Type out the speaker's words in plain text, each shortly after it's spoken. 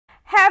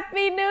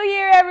Happy New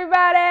Year,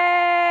 everybody!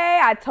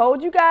 I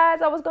told you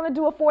guys I was going to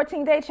do a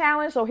 14-day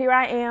challenge, so here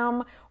I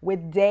am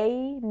with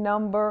day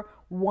number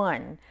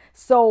 1.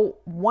 So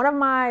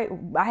I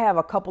have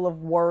a couple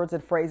of words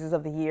and phrases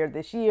of the year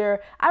this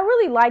year. I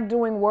really like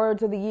doing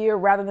words of the year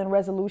rather than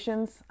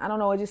resolutions. I don't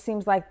know, it just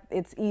seems like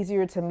it's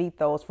easier to meet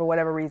those for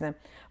whatever reason.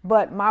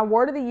 But my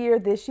word of the year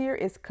this year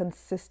is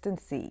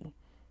consistency.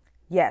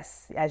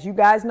 Yes, as you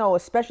guys know,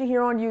 especially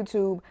here on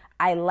YouTube,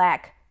 I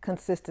lack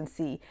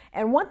consistency.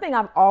 And one thing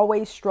I've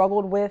always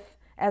struggled with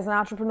as an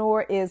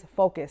entrepreneur is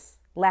focus,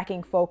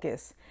 lacking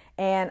focus.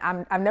 And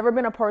I've never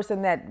been a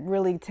person that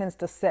really tends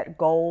to set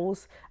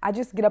goals. I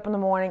just get up in the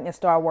morning and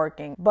start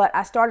working. But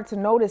I started to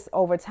notice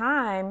over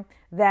time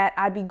that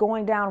I'd be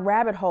going down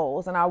rabbit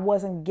holes and I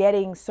wasn't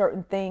getting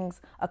certain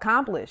things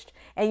accomplished.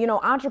 And you know,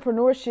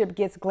 entrepreneurship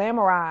gets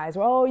glamorized.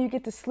 Oh, you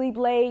get to sleep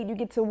late, you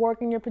get to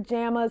work in your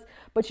pajamas.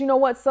 But you know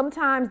what?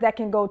 Sometimes that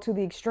can go to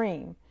the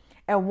extreme.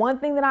 And one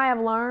thing that I have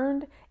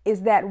learned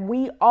is that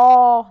we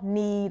all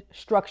need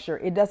structure.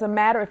 It doesn't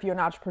matter if you're an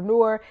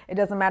entrepreneur. It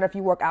doesn't matter if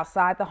you work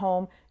outside the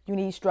home. You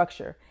need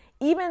structure.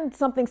 Even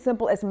something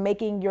simple as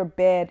making your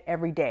bed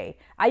every day.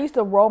 I used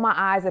to roll my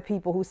eyes at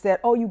people who said,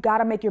 oh, you got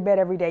to make your bed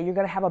every day. You're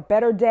going to have a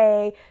better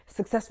day.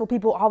 Successful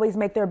people always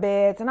make their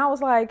beds. And I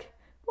was like,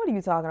 what are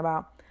you talking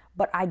about?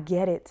 But I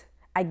get it.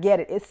 I get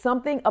it. It's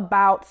something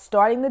about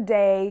starting the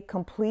day,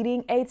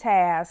 completing a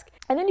task,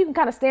 and then you can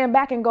kind of stand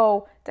back and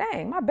go,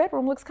 dang, my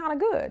bedroom looks kind of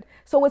good.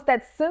 So it's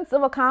that sense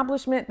of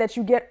accomplishment that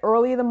you get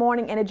early in the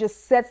morning, and it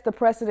just sets the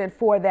precedent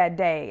for that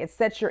day. It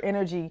sets your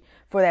energy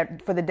for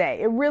the day.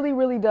 It really,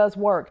 really does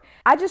work.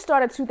 I just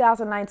started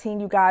 2019,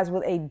 you guys,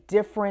 with a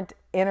different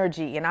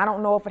energy, and I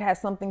don't know if it has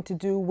something to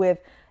do with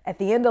at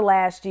the end of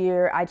last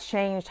year, I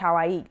changed how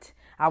I eat.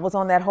 I was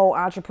on that whole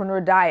entrepreneur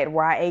diet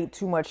where I ate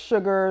too much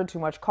sugar, too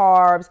much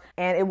carbs,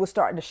 and it was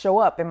starting to show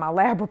up in my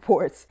lab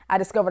reports. I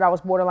discovered I was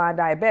borderline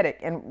diabetic,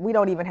 and we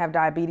don't even have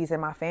diabetes in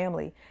my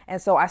family.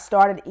 And so I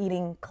started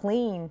eating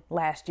clean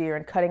last year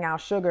and cutting out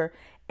sugar,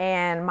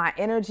 and my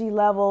energy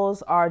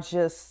levels are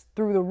just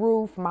through the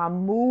roof. My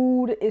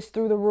mood is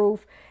through the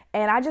roof.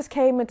 And I just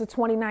came into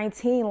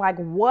 2019 like,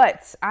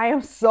 what? I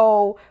am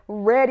so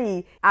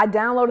ready. I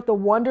downloaded the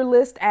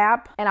Wonderlist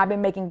app and I've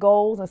been making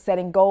goals and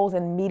setting goals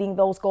and meeting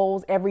those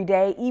goals every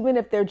day, even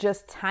if they're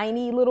just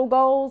tiny little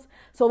goals.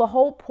 So the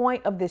whole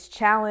point of this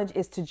challenge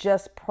is to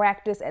just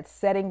practice at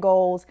setting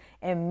goals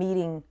and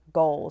meeting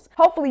goals.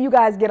 Hopefully you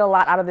guys get a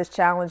lot out of this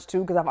challenge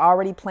too, because I've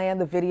already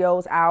planned the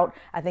videos out.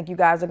 I think you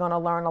guys are going to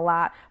learn a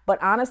lot. But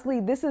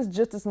honestly, this is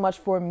just as much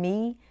for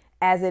me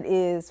as it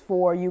is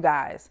for you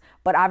guys.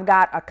 But I've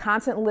got a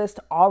content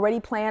list already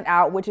planned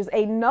out, which is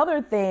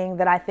another thing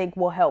that I think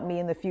will help me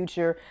in the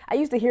future. I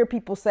used to hear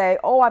people say,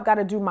 oh, I've got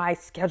to do my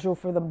schedule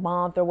for the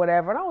month or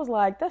whatever. And I was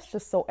like, that's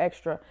just so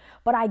extra.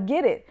 But I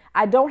get it.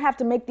 I don't have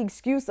to make the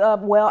excuse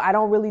of, well, I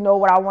don't really know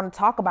what I want to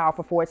talk about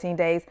for 14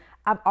 days.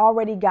 I've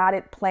already got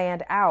it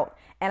planned out.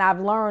 And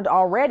I've learned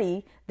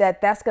already that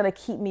that's going to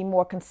keep me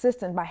more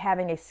consistent by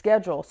having a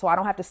schedule. So I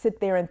don't have to sit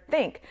there and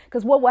think.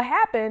 Because what will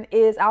happen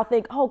is I'll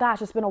think, oh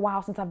gosh, it's been a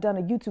while since I've done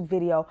a YouTube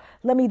video.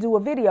 Let me do a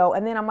video.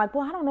 And then I'm like,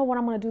 well, I don't know what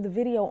I'm going to do the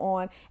video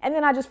on. And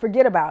then I just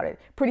forget about it.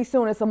 Pretty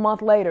soon it's a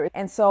month later.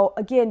 And so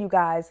again, you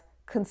guys,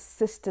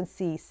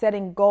 consistency,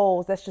 setting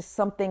goals, that's just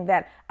something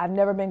that I've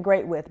never been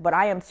great with, but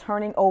I am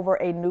turning over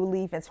a new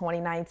leaf in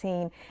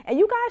 2019. And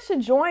you guys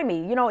should join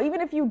me. You know, even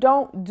if you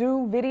don't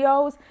do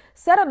videos,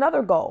 set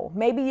another goal.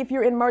 Maybe if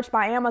you're in Merch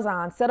by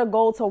Amazon, set a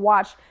goal to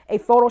watch a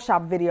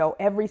Photoshop video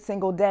every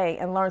single day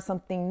and learn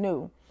something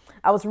new.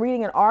 I was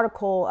reading an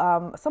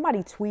article, somebody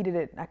tweeted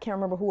it, I can't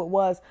remember who it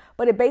was,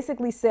 but it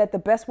basically said the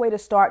best way to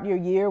start your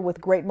year with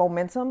great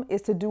momentum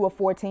is to do a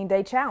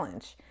 14-day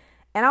challenge.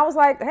 And I was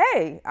like,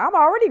 hey, I'm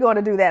already going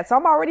to do that. So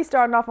I'm already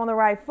starting off on the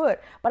right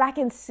foot. But I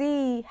can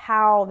see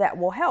how that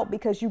will help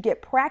because you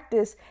get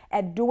practice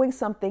at doing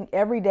something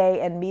every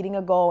day and meeting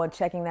a goal and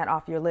checking that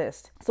off your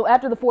list. So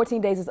after the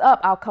 14 days is up,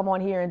 I'll come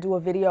on here and do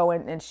a video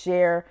and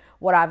share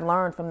what I've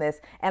learned from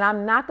this. And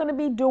I'm not going to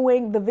be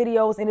doing the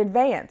videos in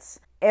advance.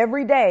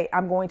 Every day,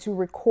 I'm going to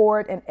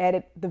record and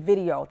edit the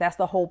video. That's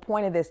the whole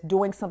point of this,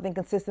 doing something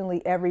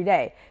consistently every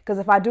day. Because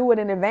if I do it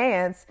in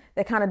advance,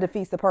 that kind of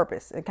defeats the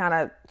purpose. It kind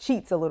of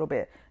cheats a little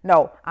bit.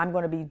 No, I'm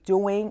going to be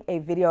doing a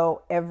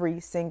video every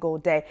single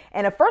day.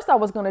 And at first I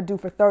was going to do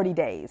for 30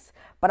 days.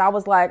 But I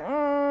was like,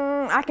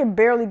 I can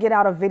barely get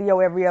out a video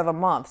every other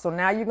month. So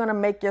now you're going to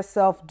make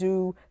yourself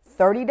do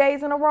 30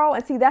 days in a row.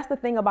 And see, that's the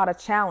thing about a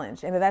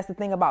challenge. And that's the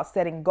thing about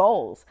setting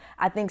goals.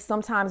 I think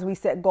sometimes we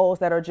set goals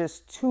that are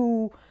just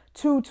too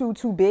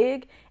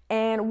big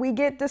and we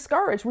get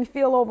discouraged. We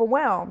feel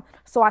overwhelmed.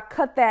 So I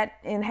cut that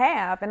in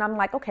half and I'm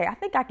like, okay, I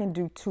think I can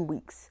do 2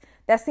 weeks.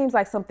 That seems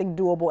like something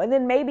doable. And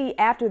then maybe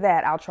after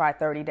that, I'll try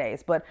 30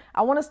 days. But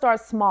I want to start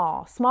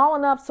small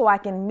enough so I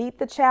can meet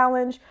the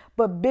challenge,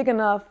 but big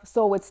enough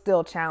so it's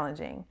still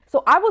challenging.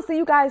 So I will see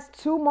you guys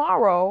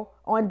tomorrow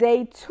on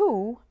day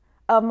 2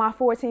 of my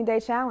 14-day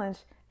challenge.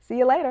 See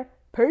you later.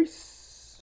 Peace.